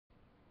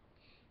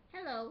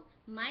Hello,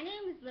 my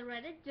name is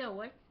Loretta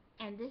Dilworth,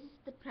 and this is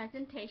the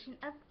presentation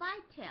of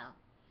vitel.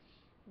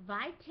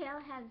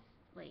 Vitel has,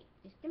 wait,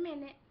 just a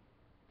minute.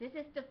 This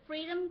is the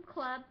Freedom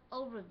Club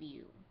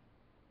overview.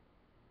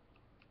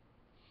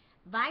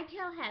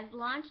 Vitel has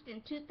launched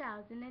in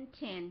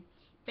 2010,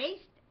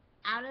 based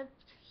out of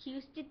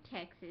Houston,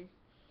 Texas.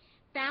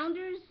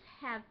 Founders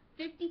have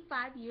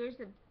 55 years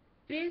of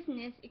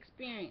business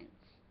experience.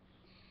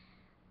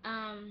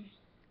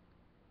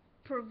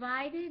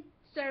 Provided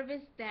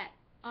service that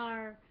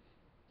are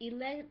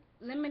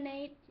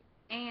eliminate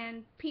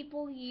and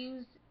people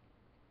use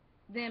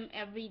them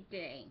every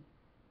day.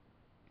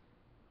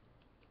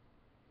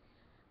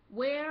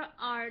 Where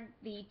are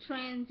the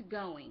trends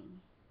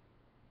going?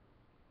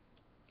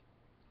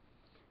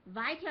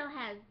 Vitel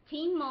has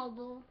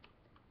T-Mobile,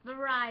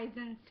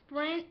 Verizon,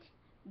 Sprint,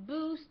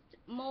 Boost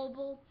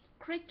Mobile,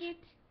 Cricket,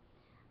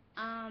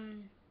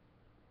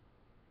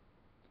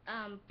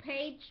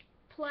 Page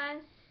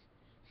Plus,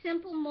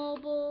 Simple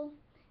Mobile,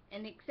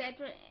 and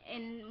etc.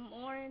 and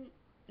more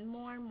and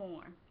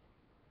more.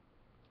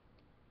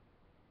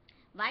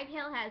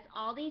 Vitel has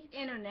all these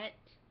internet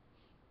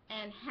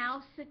and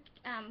house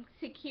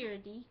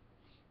security.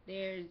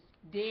 There's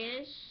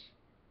Dish,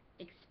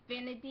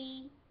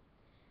 Xfinity,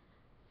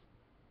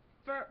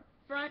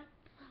 Front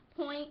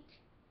Point,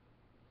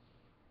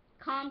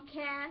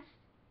 Comcast.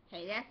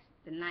 Hey, that's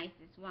the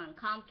nicest one,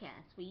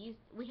 Comcast. We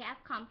have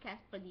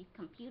Comcast for these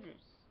computers.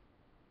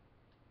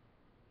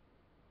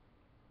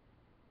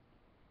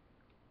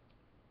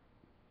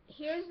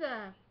 Here's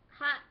a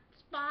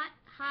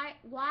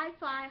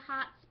Wi-Fi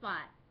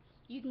hotspot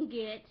you can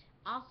get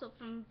also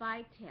from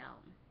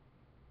Vitel.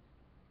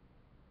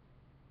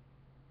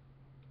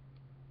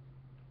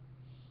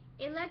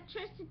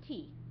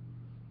 Electricity.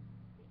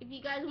 If you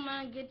guys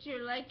want to get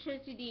your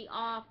electricity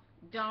off,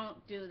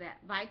 don't do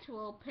that. Vitel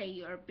will pay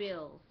your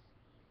bills.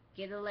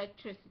 Get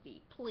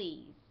electricity,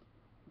 please.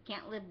 You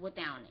can't live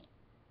without it.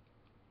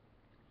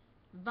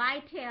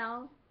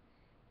 Vitel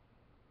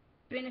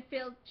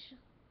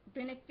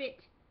Benefit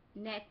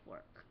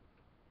Network.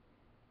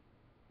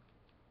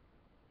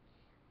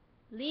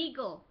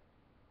 Legal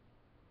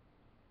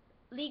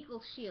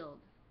Shield.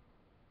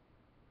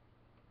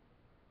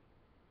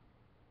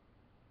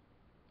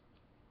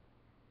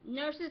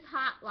 Nurses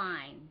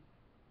Hotline.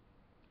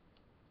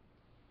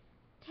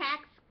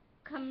 Tax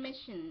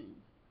Commission.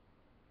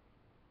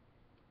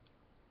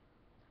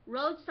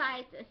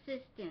 Roadside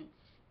Assistance.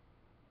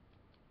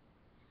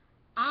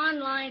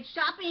 Online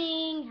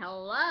shopping.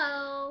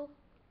 Hello.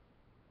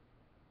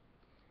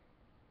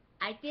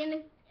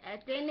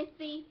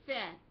 Identity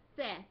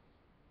theft.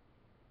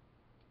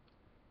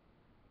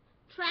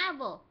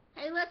 Travel.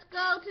 Hey, let's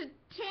go to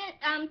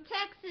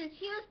Texas,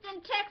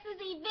 Houston,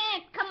 Texas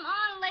event. Come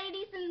on,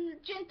 ladies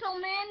and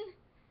gentlemen.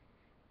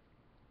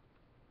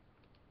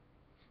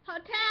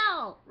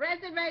 Hotel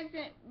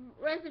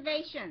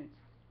reservations.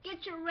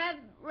 Get your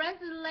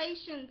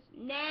reservations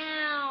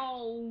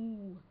now.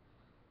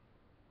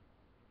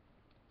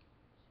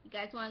 You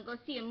guys want to go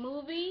see a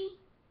movie?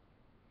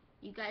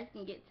 You guys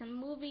can get some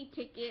movie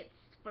tickets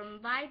from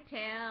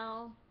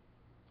Vitel.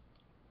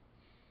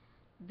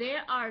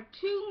 There are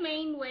two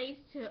main ways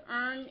to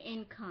earn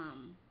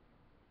income.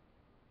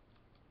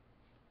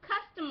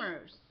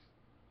 Customers.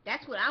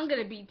 That's what I'm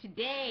going to be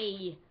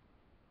today.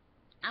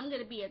 I'm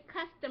going to be a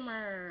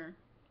customer.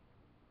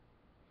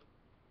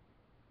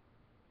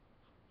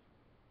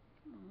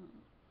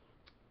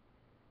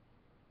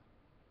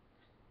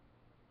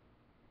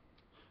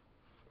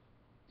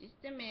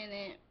 Just a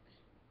minute.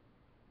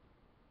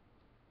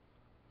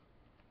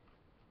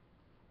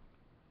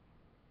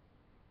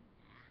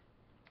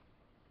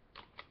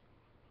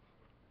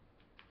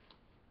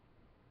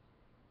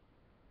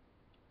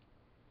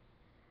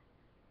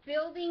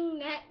 Building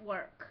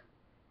network.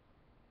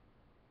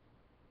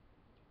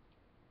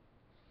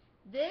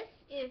 This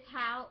is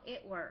how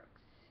it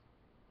works.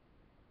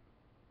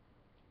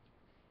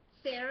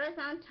 Sarah's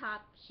on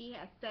top. She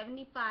has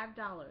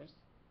 $75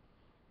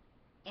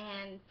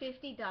 and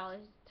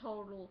 $50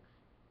 total.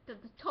 The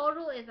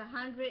total is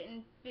 $125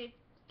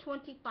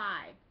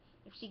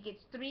 if she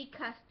gets 3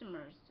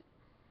 customers.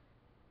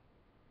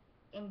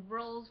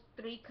 Enrolls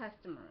 3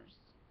 customers.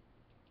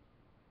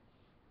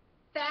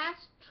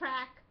 Fast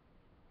track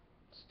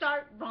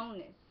start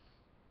bonus.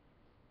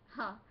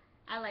 Huh,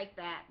 I like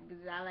that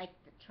because I like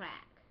the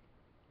track.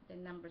 The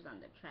numbers on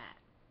the track.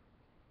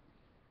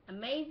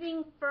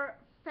 Amazing for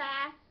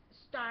fast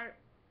start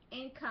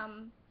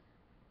income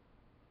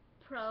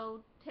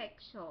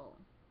protection.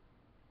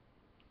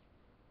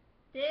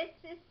 This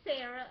is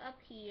Sarah up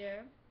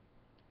here,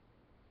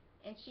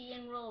 and she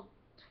enrolled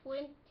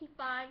 $25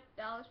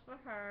 for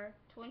her,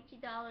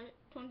 $25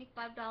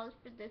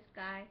 for this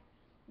guy,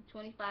 and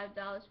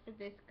 $25 for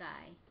this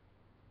guy.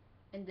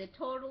 And the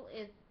total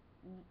is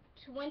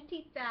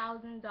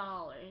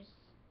 $20,000.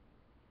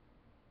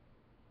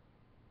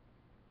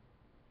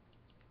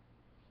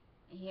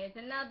 And here's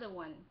another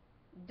one.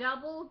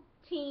 Double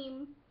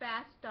team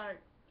fast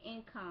start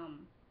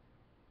income.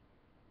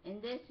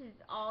 And this is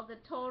all, the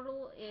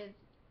total is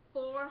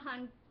 $4,000.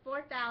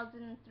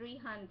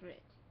 $4,300.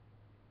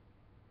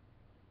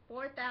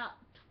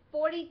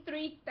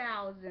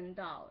 $43,000.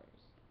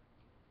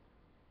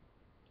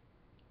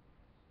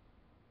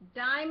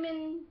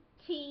 Diamond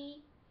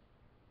T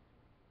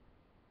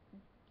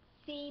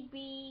CAB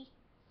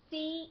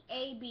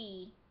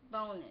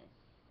bonus,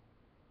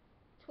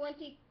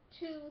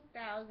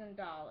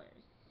 $22,000.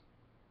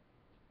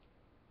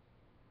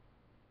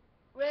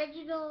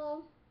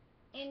 Regional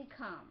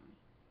income.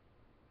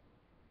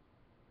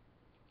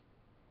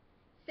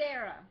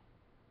 Sarah,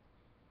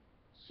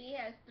 she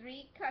has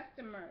 3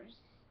 customers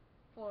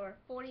for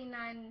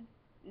 $49.95.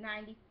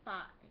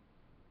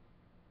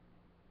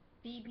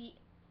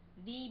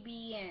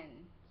 VBN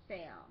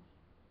sale.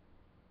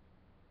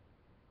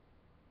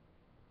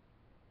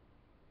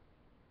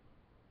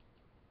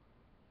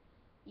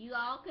 You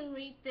all can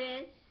read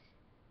this.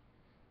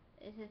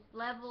 This is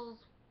levels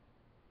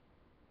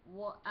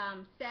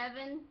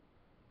 7.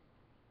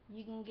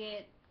 You can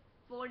get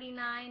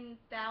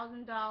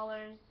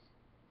 $49,000.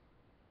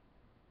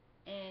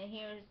 And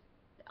here's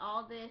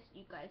all this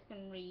you guys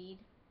can read.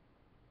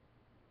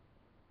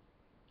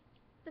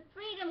 The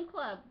Freedom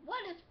Club.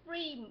 What does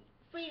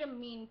freedom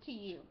mean to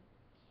you?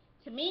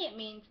 To me it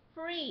means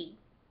free.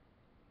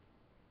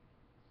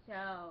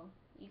 So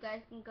you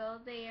guys can go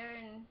there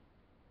and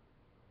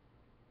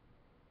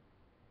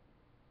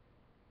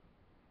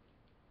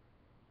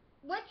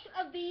which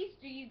of these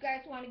do you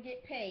guys want to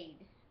get paid?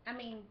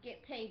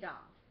 Get paid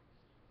off.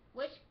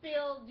 Which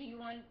bill do you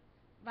want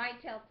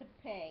Vitel to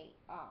pay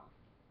off?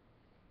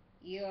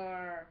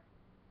 Your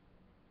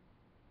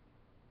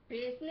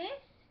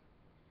business,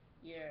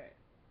 your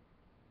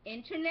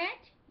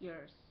internet,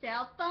 your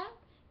cell phone,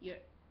 your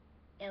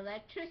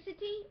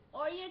electricity,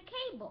 or your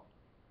cable?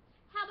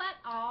 How about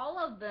all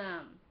of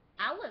them?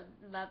 I would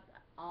love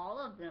all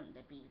of them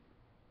to be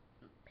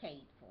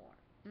paid for.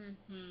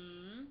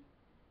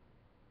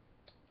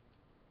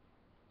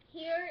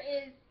 Here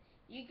is,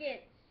 you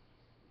get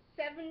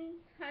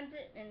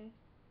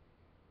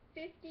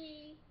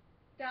 $750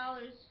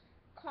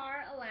 car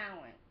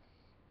allowance.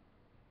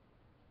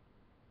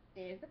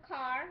 There's a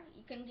car.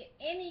 You can get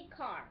any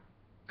car.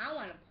 I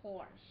want a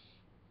Porsche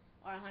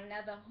or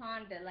another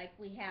Honda like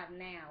we have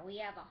now. We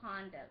have a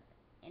Honda,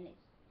 and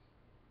it's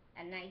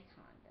a nice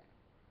Honda.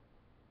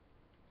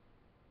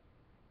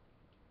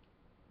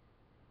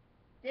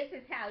 This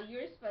is how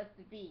you're supposed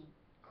to be.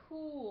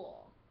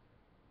 Cool.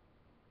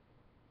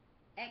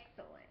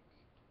 Excellent.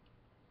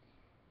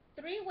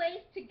 3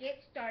 ways to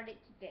get started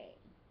today.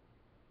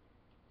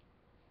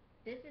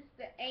 This is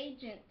the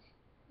agent.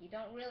 You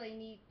don't really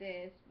need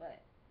this,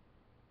 but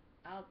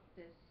I'll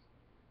just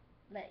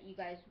let you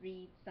guys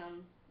read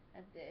some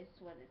of this,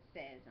 what it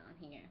says on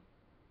here.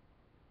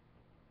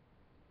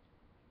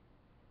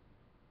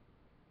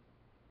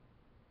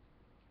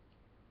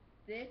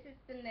 This is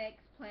the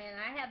next plan.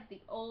 I have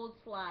the old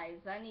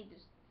slides. I need to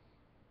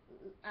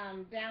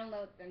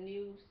download the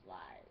new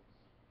slides.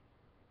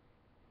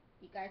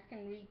 You guys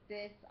can read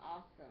this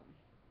awesome.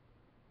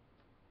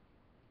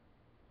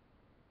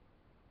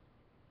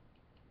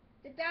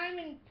 The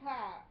Diamond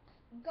Pack.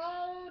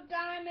 Go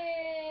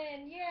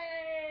Diamond!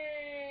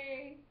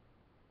 Yay!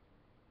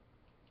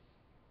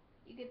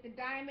 You get the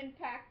Diamond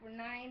Pack for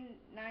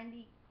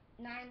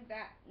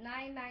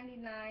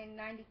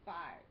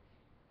 $9.99.95.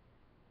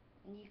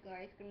 And you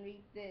guys can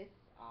read this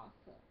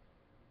awesome.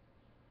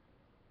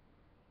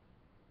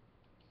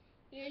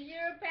 Here's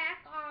your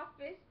back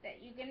office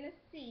that you're gonna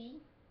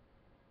see.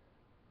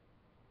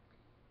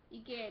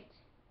 You get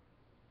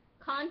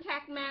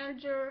contact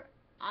manager,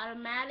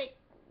 automatic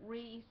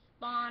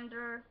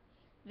responder,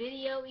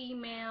 video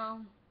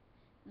email,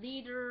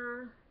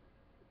 leader,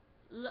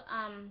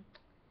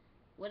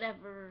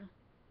 whatever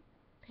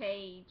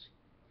page,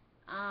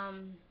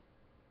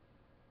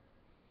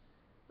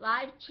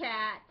 live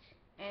chat,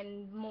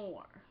 and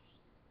more.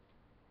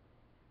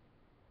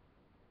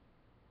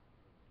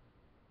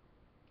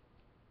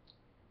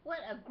 What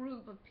a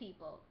group of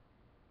people.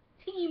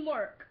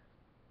 Teamwork.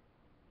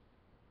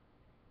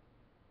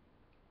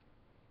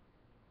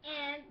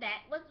 And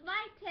that was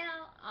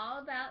Vitel, all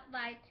about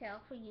Vitel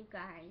for you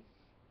guys.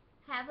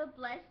 Have a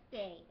blessed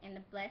day and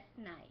a blessed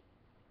night.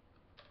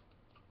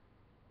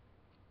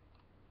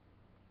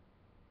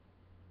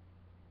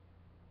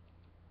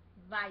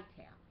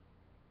 Vitel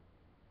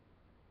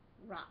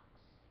rocks.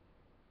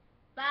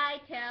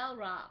 Vitel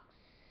rocks.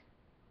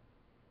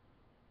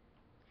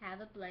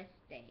 Have a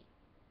blessed day.